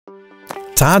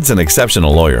Todd's an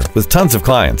exceptional lawyer with tons of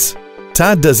clients.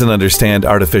 Todd doesn't understand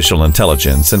artificial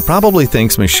intelligence and probably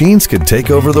thinks machines could take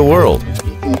over the world.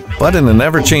 But in an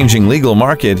ever-changing legal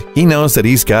market, he knows that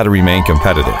he's got to remain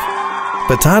competitive.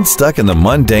 But Todd's stuck in the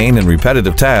mundane and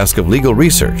repetitive task of legal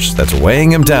research that's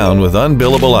weighing him down with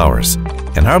unbillable hours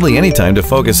and hardly any time to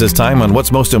focus his time on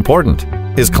what's most important,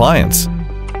 his clients.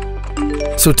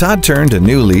 So Todd turned a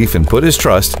new leaf and put his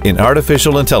trust in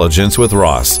artificial intelligence with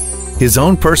Ross, his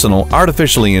own personal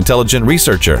artificially intelligent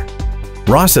researcher.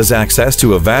 Ross has access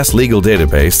to a vast legal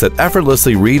database that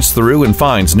effortlessly reads through and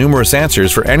finds numerous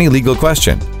answers for any legal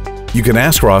question. You can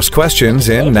ask Ross questions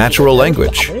in natural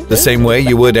language, the same way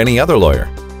you would any other lawyer.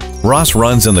 Ross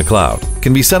runs in the cloud,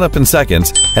 can be set up in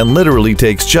seconds, and literally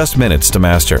takes just minutes to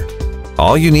master.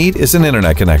 All you need is an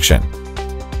internet connection.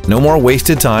 No more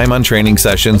wasted time on training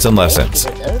sessions and lessons.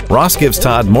 Ross gives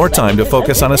Todd more time to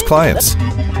focus on his clients,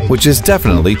 which has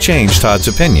definitely changed Todd's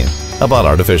opinion about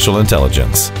artificial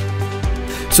intelligence.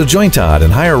 So join Todd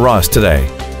and hire Ross today.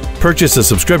 Purchase a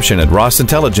subscription at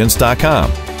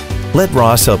rossintelligence.com. Let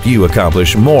Ross help you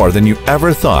accomplish more than you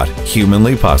ever thought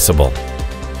humanly possible.